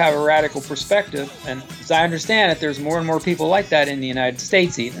those who have a radical perspective, and as I understand it, there's more and more people like that in the United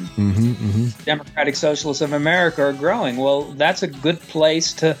States even. Democratic Socialists of America are growing. Well, that's a good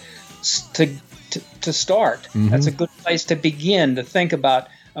place to start. That's a good place to begin to think about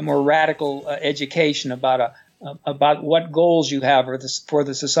a more radical education about what goals you have for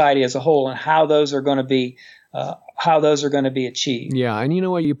the society as a whole and how those are going to be achieved. Yeah, and you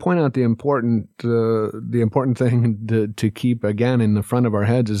know what? You point out the important thing to keep again in the front of our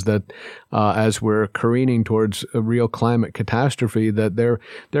heads is that as we're careening towards a real climate catastrophe, that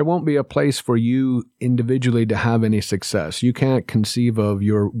there won't be a place for you individually to have any success. You can't conceive of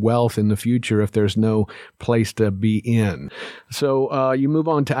your wealth in the future if there's no place to be in. So you move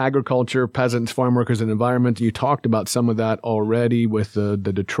on to agriculture, peasants, farm workers, and environment. You talked about some of that already with the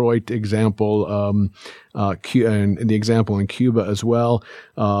Detroit example. And the example in Cuba as well,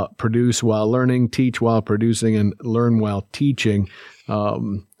 produce while learning, teach while producing, and learn while teaching.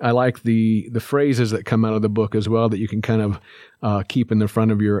 I like the phrases that come out of the book as well that you can kind of keep in the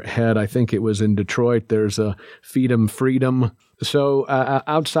front of your head. I think it was in Detroit. There's a feed 'em freedom. So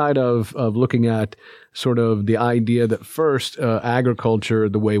outside of looking at sort of the idea that first agriculture,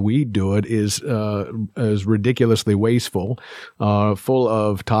 the way we do it, is ridiculously wasteful, full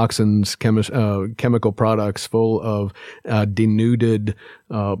of toxins, chemical products, full of denuded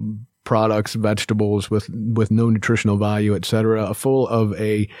products, vegetables with no nutritional value, etc., full of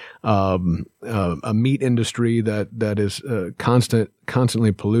a meat industry that is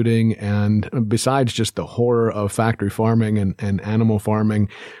constantly polluting, and besides just the horror of factory farming and animal farming,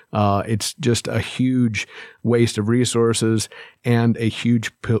 it's just a huge waste of resources and a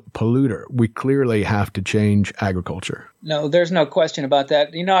huge polluter. We clearly have to change agriculture. No, there's no question about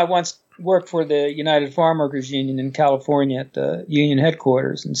that. You know, I once worked for the United Farm Workers Union in California at the union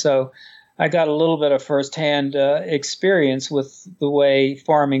headquarters, and so I got a little bit of firsthand experience with the way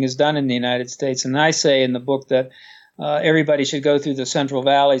farming is done in the United States. And I say in the book that everybody should go through the Central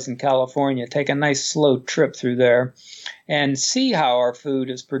Valleys in California, take a nice slow trip through there, and see how our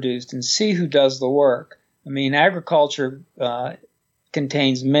food is produced and see who does the work. I mean, agriculture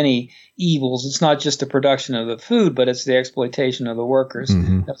contains many evils. It's not just the production of the food, but it's the exploitation of the workers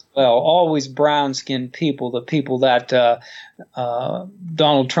as well. Always brown-skinned people, the people that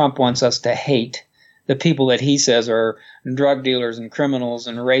Donald Trump wants us to hate, the people that he says are drug dealers and criminals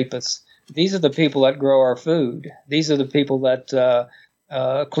and rapists. These are the people that grow our food. These are the people that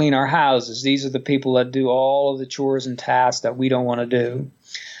clean our houses. These are the people that do all of the chores and tasks that we don't want to do.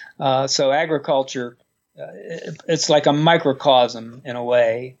 So agriculture, it's like a microcosm in a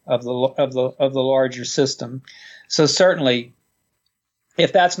way of the larger system. So certainly,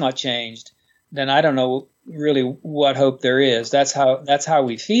 if that's not changed, then I don't know really what hope there is. That's how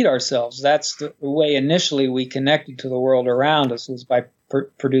we feed ourselves. That's the way initially we connected to the world around us, was by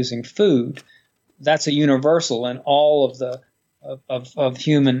producing food. That's a universal in all of the of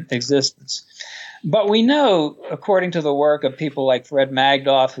human existence. But we know, according to the work of people like Fred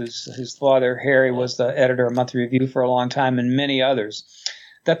Magdoff, whose father Harry was the editor of Monthly Review for a long time, and many others,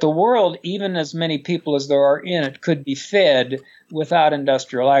 that the world, even as many people as there are in it, could be fed without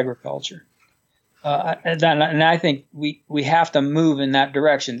industrial agriculture. And I think we have to move in that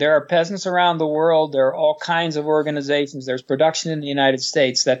direction. There are peasants around the world. There are all kinds of organizations. There's production in the United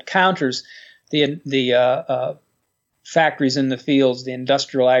States that counters the factories in the fields, the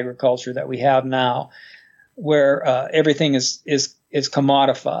industrial agriculture that we have now, where everything is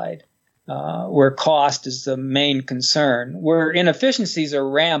commodified, where cost is the main concern, where inefficiencies are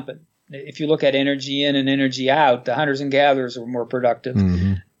rampant. If you look at energy in and energy out, the hunters and gatherers are more productive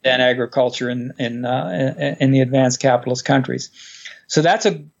than agriculture in the advanced capitalist countries. So that's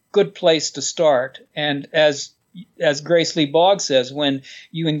a good place to start. And as Grace Lee Boggs says, when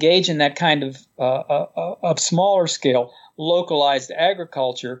you engage in that kind of smaller scale, localized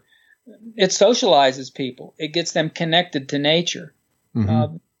agriculture, it socializes people. It gets them connected to nature.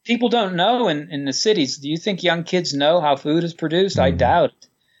 People don't know in the cities. Do you think young kids know how food is produced? I doubt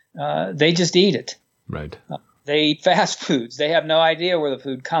it. They just eat it. Right. They eat fast foods. They have no idea where the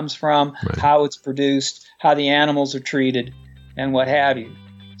food comes from, how it's produced, how the animals are treated, and what have you.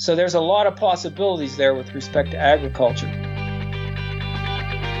 So there's a lot of possibilities there with respect to agriculture.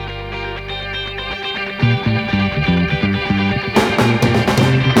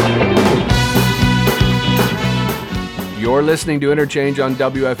 You're listening to Interchange on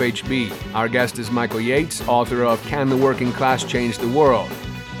WFHB. Our guest is Michael Yates, author of Can the Working Class Change the World?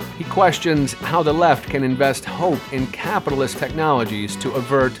 He questions how the left can invest hope in capitalist technologies to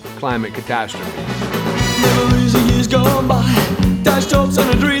avert climate catastrophe. Memories of years gone by, dashed hopes on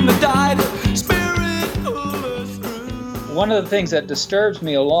a dream that died. Spirit pulled us through. One of the things that disturbs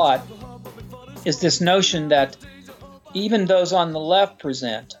me a lot is this notion that even those on the left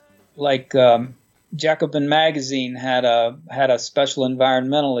present, like Jacobin Magazine had a special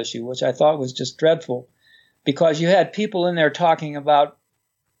environmental issue, which I thought was just dreadful, because you had people in there talking about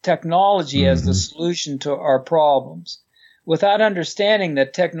technology as the solution to our problems, without understanding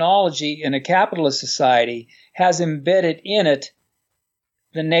that technology in a capitalist society has embedded in it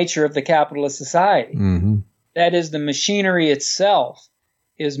the nature of the capitalist society. That is, the machinery itself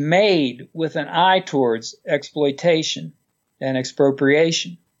is made with an eye towards exploitation and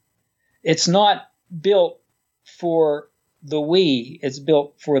expropriation. It's not built for the we, it's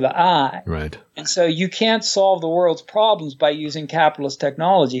built for the I. Right. And so you can't solve the world's problems by using capitalist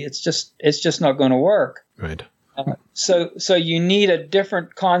technology. It's just not going to work. Right. So you need a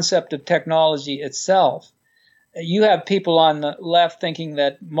different concept of technology itself. You have people on the left thinking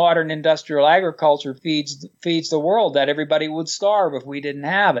that modern industrial agriculture feeds the world, that everybody would starve if we didn't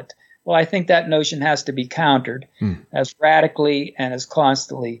have it. Well, I think that notion has to be countered as radically and as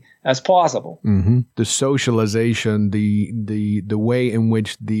constantly as possible. The socialization, the way in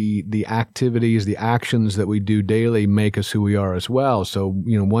which the activities, the actions that we do daily make us who we are as well. So,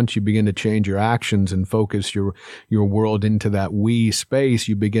 once you begin to change your actions and focus your world into that we space,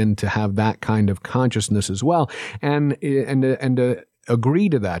 you begin to have that kind of consciousness as well. And agree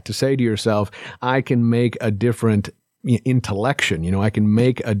to that, to say to yourself, I can make a different intellection, I can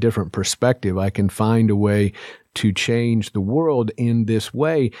make a different perspective. I can find a way to change the world in this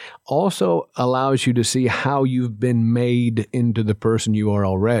way. Also allows you to see how you've been made into the person you are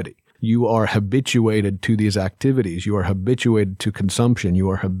already. You are habituated to these activities. You are habituated to consumption.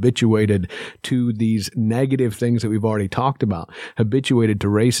 You are habituated to these negative things that we've already talked about, habituated to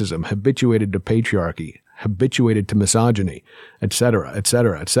racism, habituated to patriarchy, habituated to misogyny, et cetera,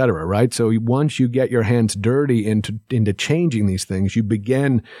 right? So once you get your hands dirty into changing these things, you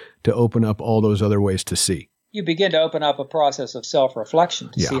begin to open up all those other ways to see. You begin to open up a process of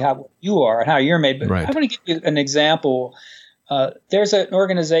self-reflection to see how you are and how you're made. But I want to give you an example. There's an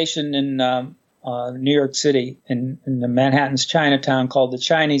organization in New York City, in the Manhattan's Chinatown, called the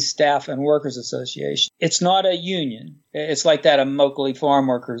Chinese Staff and Workers Association. It's not a union. It's like that of Moakley Farm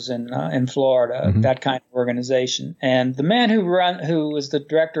Workers in Florida, that kind of organization. And the man who was the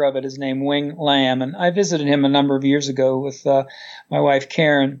director of it is named Wing Lam, and I visited him a number of years ago with my wife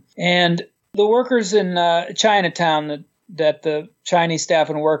Karen. And the workers in Chinatown, that the Chinese Staff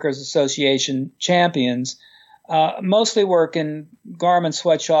and Workers Association champions mostly work in garment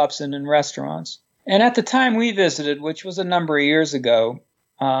sweatshops and in restaurants. And at the time we visited, which was a number of years ago,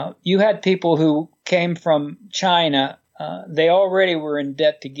 you had people who came from China. They already were in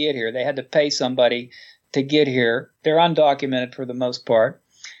debt to get here. They had to pay somebody to get here. They're undocumented for the most part.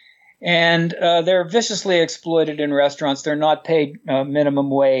 And they're viciously exploited in restaurants. They're not paid minimum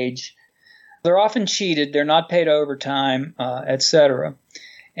wage. They're often cheated. They're not paid overtime, etc.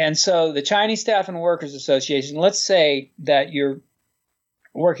 And so the Chinese Staff and Workers Association, let's say that you're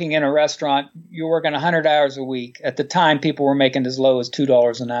working in a restaurant, you're working 100 hours a week. At the time, people were making as low as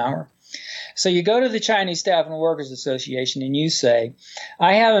 $2 an hour. So you go to the Chinese Staff and Workers Association and you say,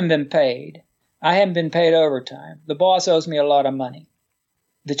 I haven't been paid. I haven't been paid overtime. The boss owes me a lot of money.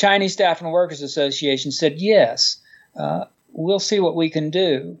 The Chinese Staff and Workers Association said, yes, we'll see what we can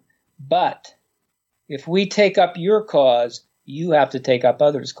do. But if we take up your cause, you have to take up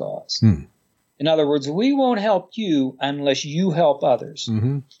others' cause. In other words, we won't help you unless you help others.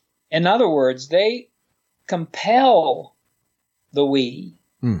 Mm-hmm. In other words, they compel the we,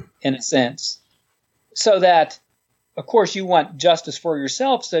 in a sense, so that, of course, you want justice for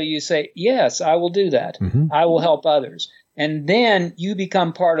yourself. So you say, yes, I will do that. Mm-hmm. I will help others. And then you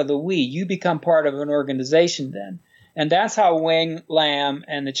become part of the we. You become part of an organization then. And that's how Wang Lam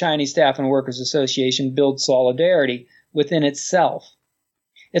and the Chinese Staff and Workers Association build solidarity within itself.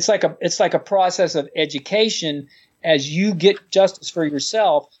 It's like a process of education. As you get justice for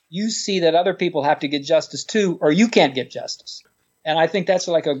yourself, you see that other people have to get justice too, or you can't get justice. And I think that's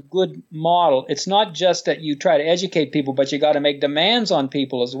like a good model. It's not just that you try to educate people, but you got to make demands on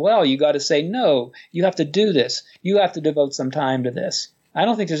people as well. You got to say, no, you have to do this. You have to devote some time to this. I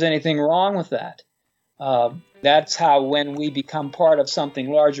don't think there's anything wrong with that. That's how, when we become part of something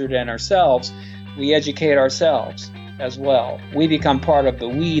larger than ourselves, we educate ourselves as well. We become part of the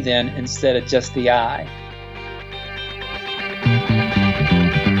we then instead of just the I.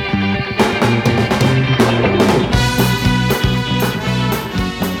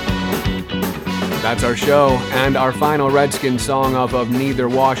 That's our show, and our final Redskin song off of Neither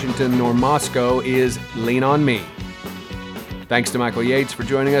Washington Nor Moscow is Lean on Me. Thanks to Michael Yates for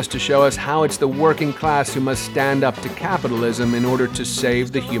joining us to show us how it's the working class who must stand up to capitalism in order to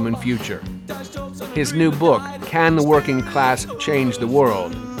save the human future. His new book, Can the Working Class Change the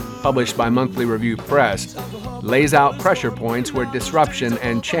World?, published by Monthly Review Press, lays out pressure points where disruption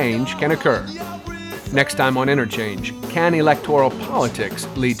and change can occur. Next time on Interchange, can electoral politics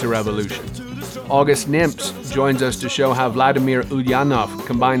lead to revolution? August Nimps joins us to show how Vladimir Ulyanov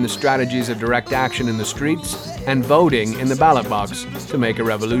combined the strategies of direct action in the streets and voting in the ballot box to make a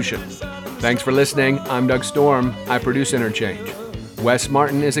revolution. Thanks for listening. I'm Doug Storm. I produce Interchange. Wes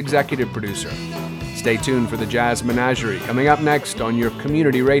Martin is executive producer. Stay tuned for the Jazz Menagerie coming up next on your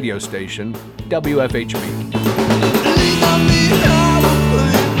community radio station, WFHB.